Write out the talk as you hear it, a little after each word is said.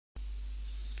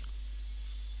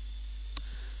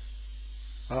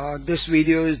This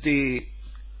video is the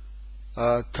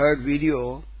third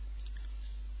video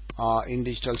in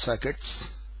digital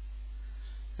circuits.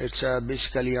 It's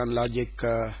basically on logic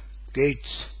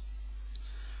gates.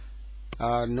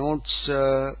 Notes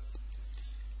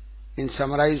in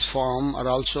summarized form are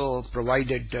also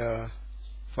provided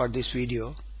for this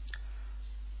video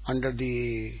under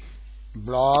the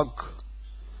blog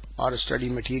or study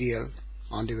material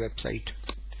on the website.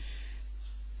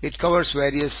 It covers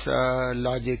various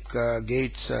logic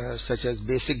gates such as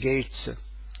basic gates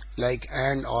like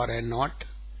AND, OR and NOT,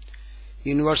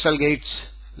 universal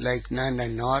gates like NAND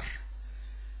and NOR,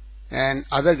 and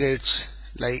other gates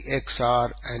like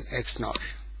XOR and XNOR.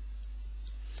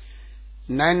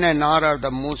 NAND and NOR are the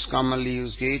most commonly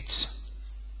used gates.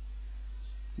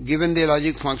 Given the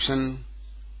logic function,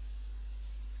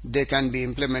 they can be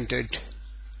implemented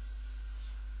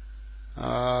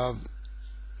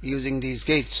using these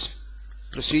gates.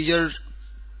 Procedures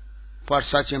for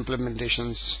such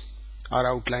implementations are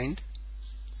outlined.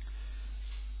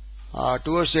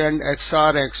 Towards the end,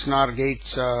 XOR and XNOR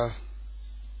gates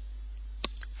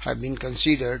have been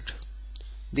considered.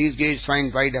 These gates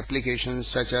find wide applications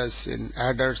such as in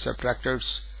adders,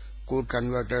 subtractors, code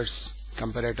converters,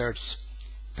 comparators,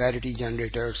 parity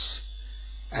generators,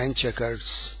 and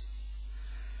checkers,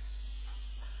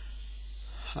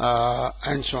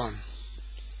 and so on.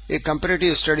 A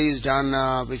comparative study is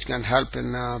done which can help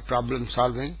in problem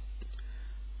solving.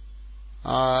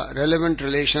 Relevant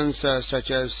relations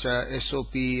such as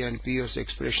SOP and POS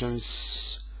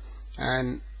expressions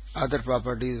and other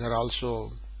properties are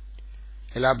also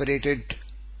elaborated,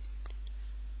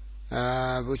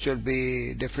 which would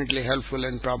be definitely helpful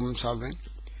in problem solving.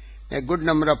 A good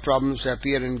number of problems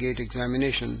appear in gate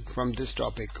examination from this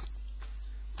topic.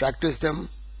 Practice them.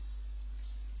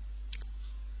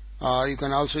 You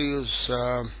can also use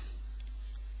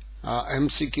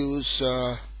MCQs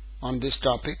on this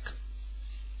topic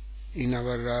in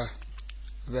our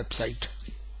website.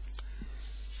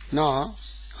 Now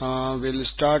we'll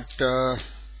start about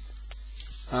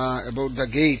the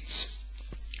gates.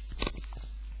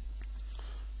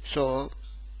 So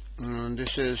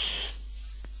this is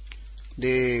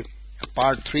the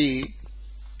part 3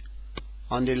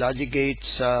 on the logic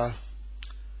gates.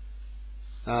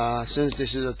 Since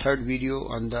this is the third video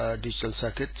on the digital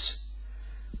circuits,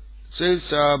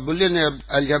 says Boolean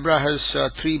algebra has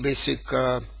three basic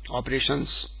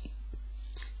operations: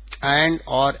 AND,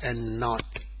 OR, and NOT,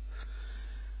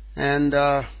 and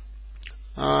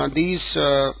these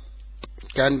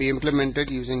can be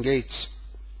implemented using gates.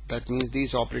 That means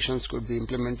these operations could be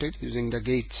implemented using the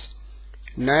gates.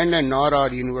 NAND and NOR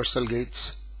are universal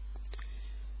gates,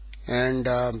 and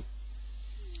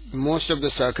most of the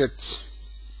circuits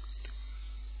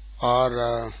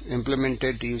are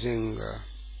implemented using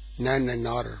NAND and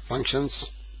NOR functions,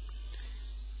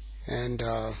 and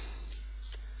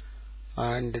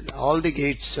all the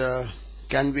gates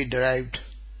can be derived.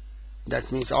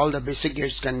 That means all the basic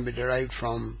gates can be derived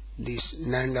from these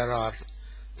NAND or OR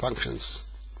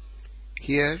functions.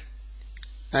 Here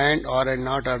AND, OR and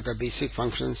NOT are the basic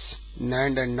functions.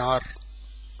 NAND and NOR,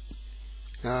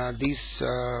 these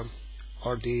are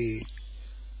the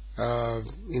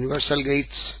universal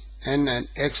gates. N and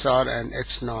XOR and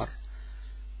XNOR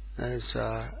is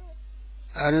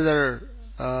another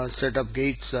set of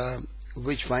gates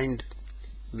which find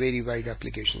very wide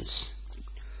applications.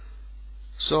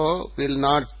 So we'll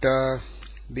not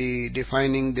be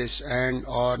defining this AND,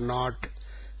 OR, NOT,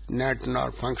 NAT,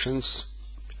 NOR functions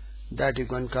that you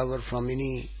can cover from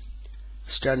any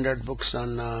standard books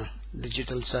on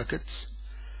digital circuits.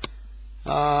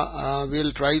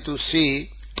 We'll try to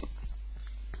see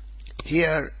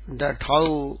here that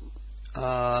how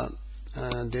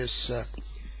this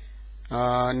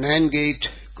NAND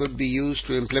gate could be used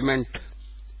to implement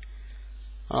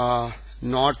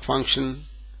NOT function,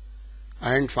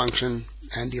 AND function,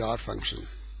 and the OR function.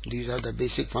 These are the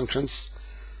basic functions.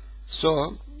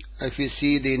 So if you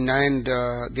see the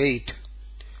NAND gate,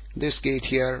 this gate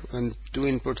here, when two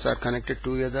inputs are connected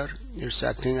together, it's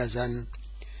acting as an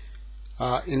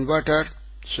inverter.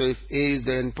 So if A is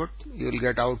the input, you will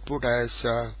get output as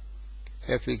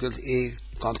F equals A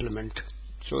complement.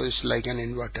 So it's like an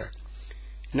inverter.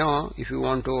 Now if you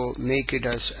want to make it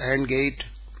as AND gate,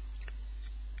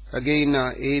 again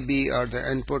A, B are the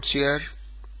inputs here,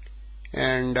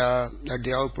 and at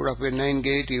the output of a NAND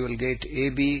gate you will get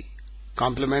AB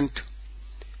complement,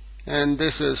 and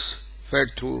this is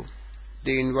fed through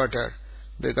the inverter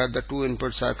because the two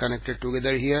inputs are connected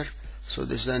together here. So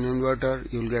this is an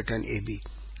inverter, you will get an AB.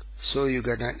 So you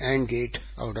get an AND gate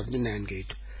out of the NAND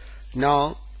gate.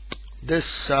 Now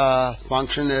this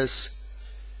function is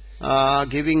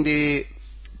giving the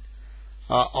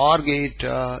OR gate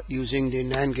using the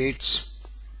NAND gates.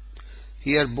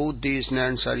 Here both these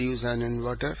NANDs are used as an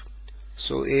inverter.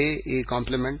 So A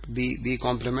complement, B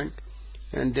complement,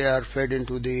 and they are fed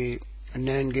into the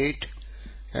NAND gate,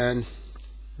 and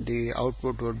the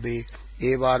output would be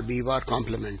A bar B bar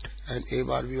complement, and A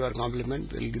bar B bar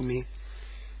complement will give me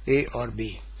A or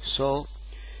B. So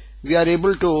we are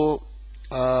able to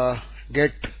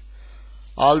get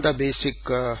all the basic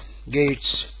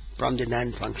gates from the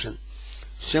NAND function.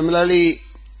 Similarly,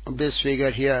 this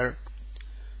figure here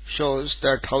shows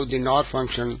that how the NOR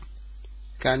function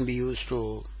can be used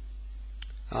to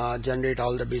generate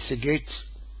all the basic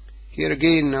gates. Here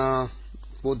again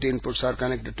both the inputs are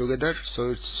connected together,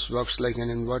 so it works like an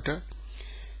inverter,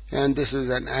 and this is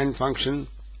an AND function,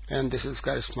 and this is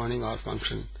corresponding OR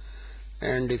function.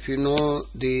 And if you know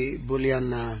the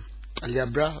Boolean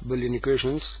algebra, Boolean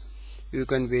equations, you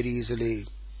can very easily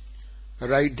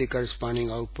write the corresponding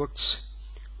outputs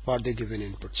for the given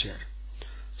inputs here.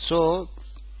 So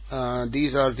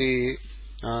these are the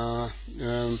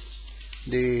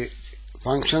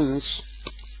functions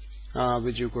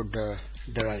which you could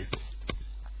derive.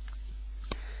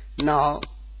 Now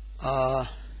one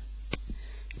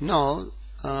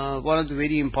of the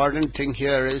very important thing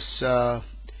here is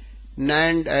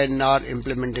NAND and NOR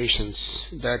implementations.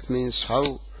 That means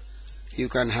how you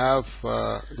can have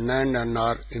NAND and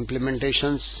NOR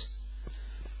implementations.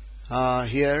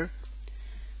 Here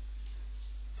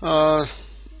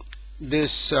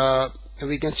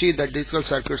we can see that digital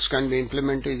circuits can be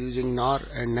implemented using NOR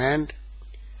and NAND.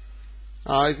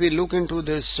 If we look into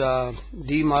this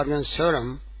De Morgan's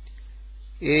theorem,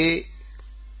 A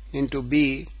into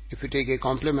B, if you take a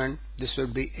complement, this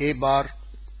would be A bar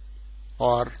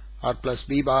or R plus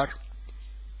B bar,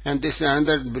 and this is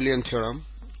another Boolean theorem,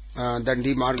 that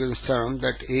De Morgan's theorem,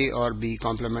 that A or B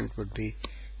complement would be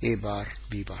A bar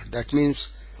B bar. That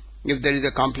means if there is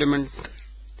a complement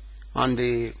on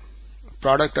the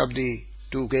product of the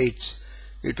two gates,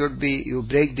 it would be you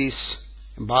break this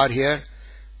bar here,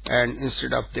 and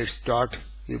instead of this dot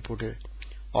you put a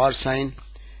OR sign.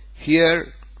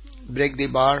 Here break the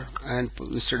bar, and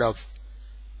instead of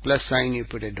plus sign you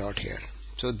put a dot here.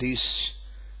 So these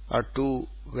are two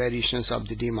variations of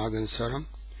the De Morgan's theorem.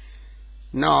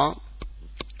 Now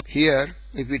here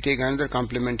if we take another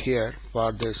complement here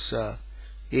for this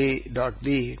A dot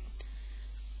B,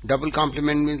 double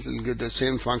complement means we'll give the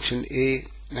same function A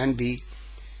and B,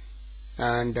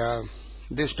 and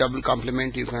this double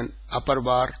complement you can upper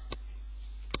bar.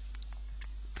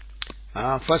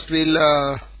 First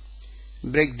we'll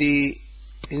break the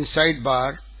inside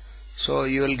bar, so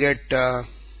you will get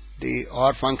the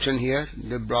OR function here.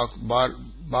 The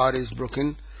bar is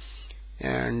broken,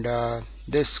 and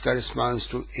this corresponds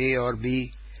to A or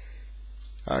B.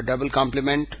 Double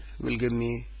complement will give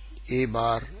me A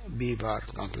bar B bar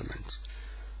complements.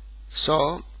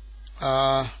 So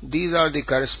these are the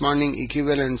corresponding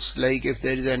equivalents. Like if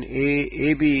there is an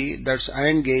AB, that's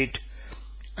AND gate.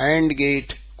 AND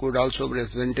gate could also be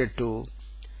represented to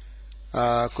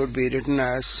could be written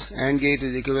as AND gate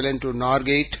is equivalent to NOR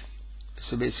gate.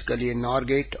 So basically a NOR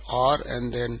gate, OR,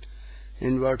 and then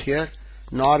invert here,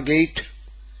 NOR gate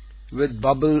with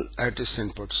bubble at its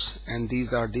inputs, and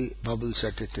these are the bubbles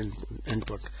at its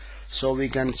input. So we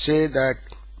can say that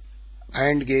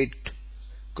AND gate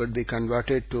could be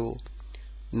converted to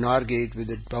NOR gate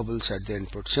with its bubbles at the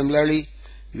input. Similarly,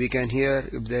 we can here,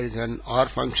 if there is an OR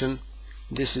function,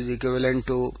 this is equivalent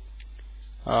to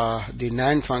the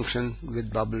NAND function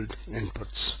with bubbled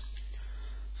inputs.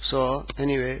 So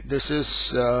anyway, this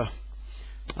is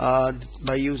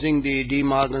by using the De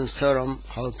Morgan's theorem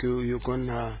how you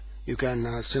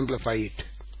can simplify it.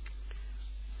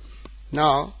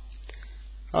 Now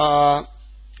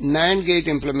NAND gate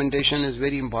implementation is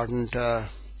very important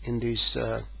in these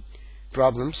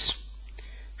problems.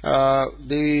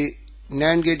 The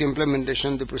NAND gate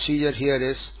implementation, the procedure here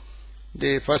is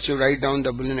first you write down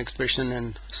the Boolean expression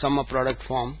in sum of product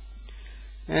form,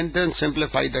 and then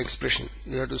simplify the expression.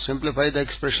 You have to simplify the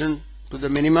expression to the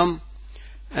minimum,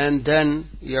 and then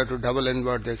you have to double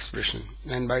invert the expression,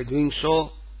 and by doing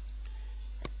so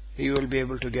you will be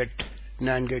able to get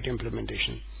NAND gate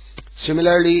implementation.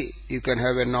 Similarly, you can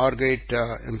have a NOR gate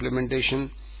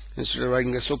implementation. Instead of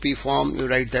writing SOP form, you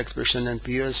write the expression in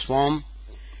POS form,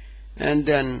 and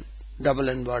then double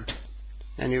invert,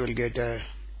 and you will get a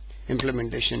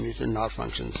implementation using NOR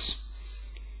functions.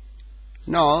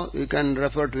 Now you can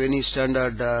refer to any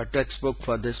standard textbook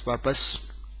for this purpose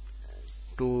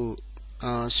to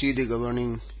see the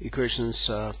governing equations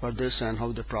for this and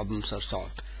how the problems are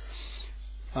solved.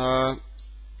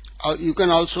 you can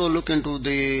also look into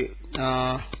the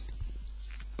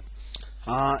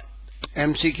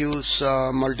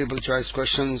MCQs, multiple choice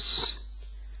questions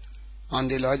on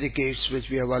the logic gates, which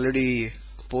we have already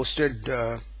posted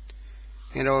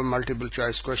in our multiple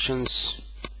choice questions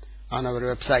on our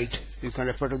website. You can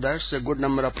refer to that. So a good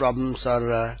number of problems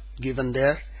are given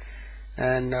there,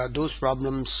 and those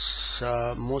problems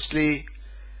mostly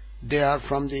they are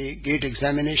from the gate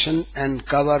examination and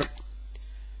cover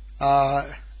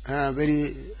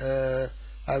very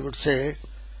I would say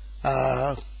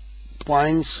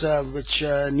points which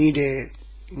need a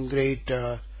great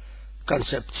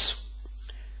concepts.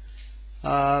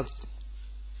 Now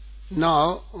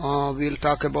we'll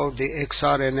talk about the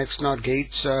XR and XNOR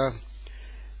gates.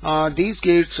 These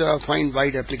gates find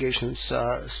wide applications,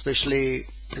 especially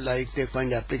like they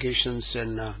find applications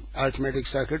in arithmetic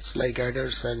circuits like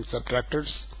adders and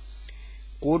subtractors,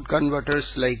 code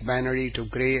converters like binary to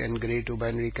gray and gray to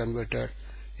binary converter.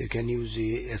 You can use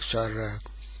the XR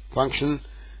function,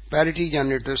 parity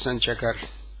generators and checker.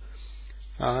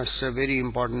 It's a very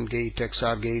important gate.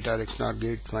 XR gate or XNOR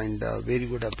gate find very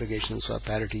good applications for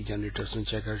parity generators and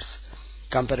checkers,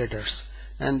 comparators,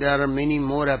 and there are many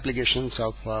more applications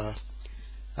of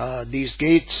these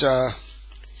gates,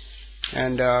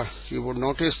 and you would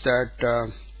notice that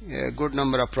a good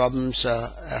number of problems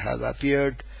have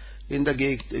appeared in the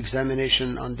gate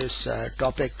examination on this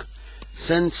topic,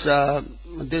 since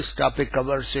this topic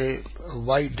covers a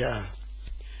wide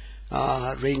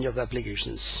range of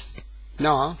applications.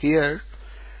 Now here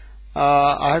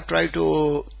I have tried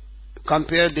to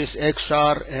compare this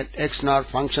XR and XNOR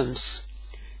functions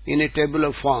in a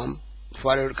tabular form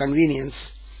for your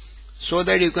convenience, so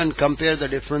that you can compare the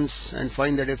difference and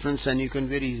find the difference, and you can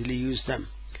very easily use them.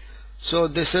 So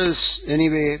this is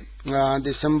anyway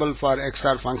the symbol for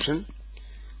XR function.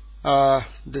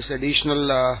 This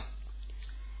additional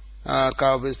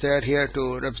curve is there here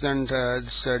to represent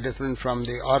this different from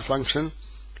the OR function,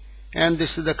 and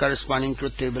this is the corresponding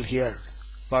truth table here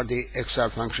for the XR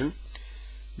function.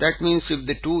 That means if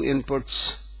the two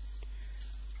inputs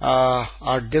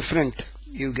are different,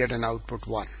 you get an output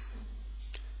 1.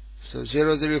 So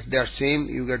 0, 0, if they are same,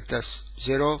 you get this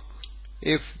 0.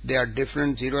 If they are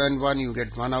different, 0 and 1, you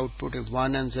get 1 output. If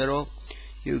 1 and 0,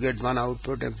 you get 1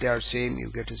 output. If they are same,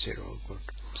 you get a 0 output.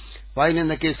 While in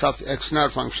the case of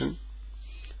XNOR function,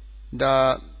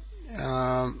 the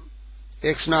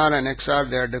XNOR and XR,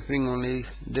 they are differing only.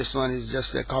 This one is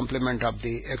just a complement of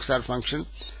the XR function,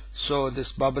 so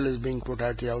this bubble is being put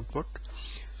at the output.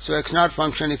 So XNOR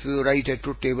function, if you write a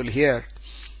truth table here,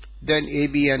 then A,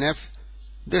 B and F,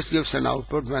 this gives an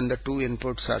output when the two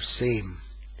inputs are same.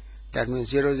 That means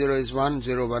 0, 0 is 1,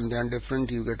 0, 1, they are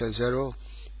different, you get a 0,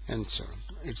 and so on.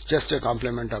 It's just a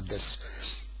complement of this.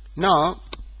 Now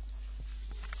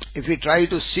if we try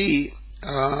to see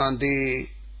the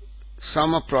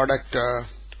sum of product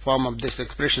form of this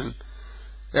expression,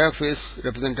 F is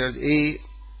represented as A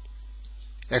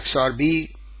XOR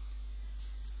B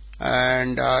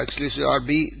and exclusive OR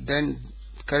B, then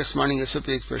corresponding SOP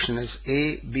expression is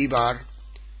A B bar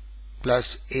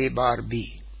plus A bar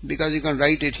B, because you can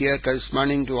write it here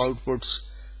corresponding to outputs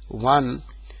 1.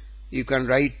 You can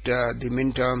write the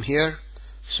min term here.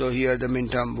 So here the min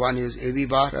term 1 is AB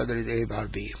bar, other is A bar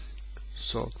B.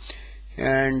 So,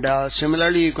 and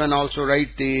similarly you can also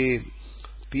write the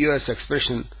POS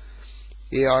expression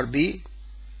A or B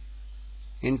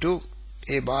into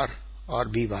A bar or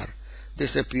B bar.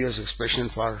 This is a POS expression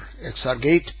for XOR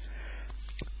gate.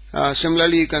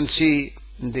 Similarly you can see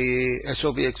the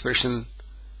SOP expression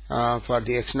for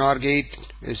the XNOR gate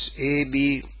is A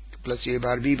B plus A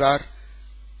bar B bar.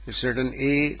 It's written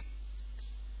A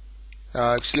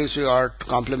exclusive or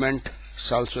complement,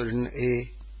 it's also written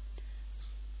A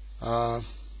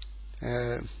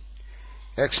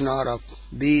XNOR of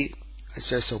B,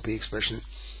 it's SOP expression.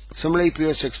 Similarly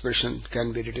POS expression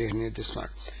can be written in this one.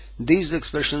 These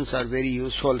expressions are very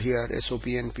useful here, SOP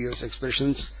and POS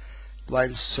expressions, while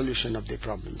solution of the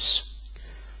problems.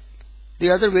 The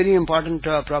other very important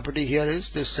property here is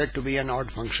this said to be an odd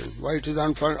function. Why it is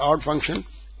an odd function?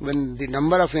 When the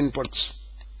number of inputs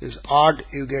is odd,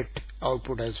 you get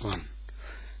output as 1.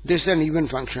 This is an even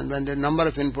function. When the number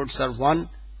of inputs are 1,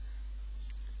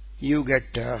 you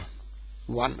get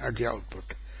 1 at the output.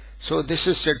 So this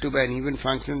is said to be an even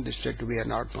function, this is said to be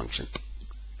an odd function.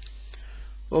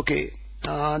 Okay,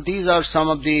 these are some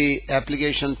of the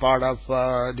application part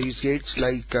of these gates,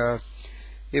 like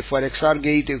if for XOR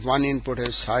gate, if one input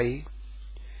is high,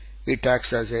 it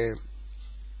acts as a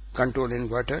control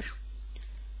inverter,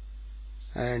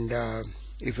 and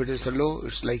if it is a low,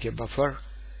 it's like a buffer,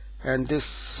 and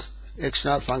this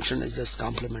XOR function is just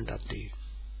complement of the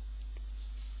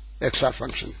XOR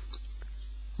function.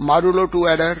 Modulo 2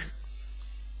 adder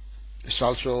is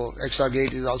also, XOR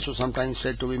gate is also sometimes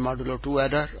said to be modulo 2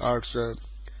 adder, or it's a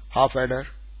half adder.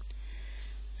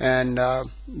 And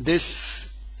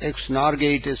this XNOR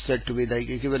gate is said to be like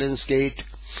equivalence gate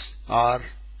or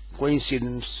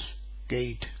coincidence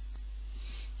gate.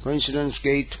 Coincidence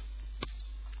gate,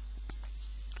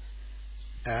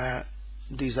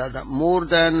 these are the more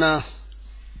than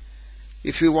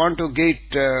if you want to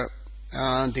gate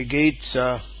the gates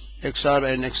XOR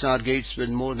and XNOR gates with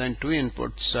more than two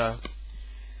inputs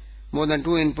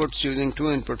using two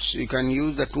inputs, you can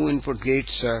use the two input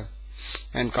gates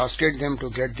and cascade them to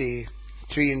get the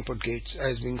three input gates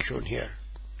as being shown here.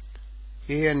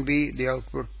 A and B, the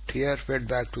output here fed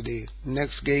back to the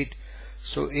next gate.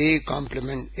 So A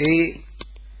complement A,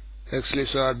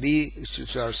 XOR B,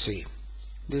 XOR C.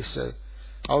 This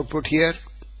output here,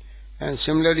 and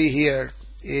similarly here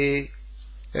A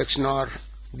XNOR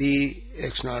B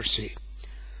XNOR C.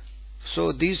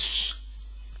 So these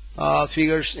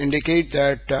figures indicate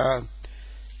that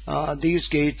these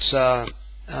gates,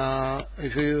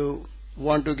 if you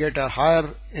want to get a higher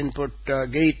input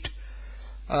gate,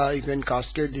 you can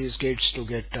cascade these gates to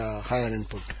get higher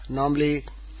input. Normally,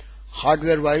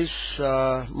 hardware wise,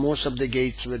 most of the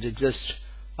gates which exist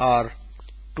are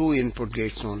two input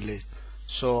gates only.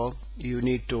 So you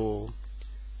need to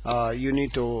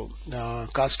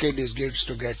cascade these gates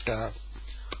to get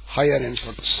higher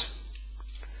inputs.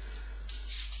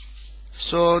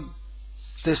 So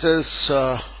this is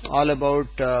all about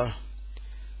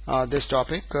this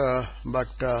topic,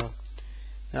 but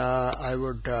I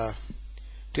would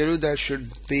tell you that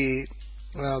should be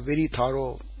very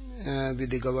thorough with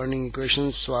the governing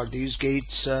equations for these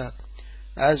gates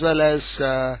as well as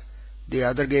the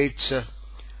other gates,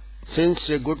 since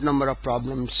a good number of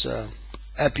problems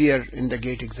appear in the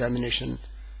gate examination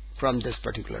from this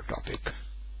particular topic.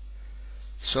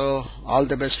 So all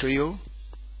the best to you.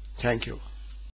 Thank you.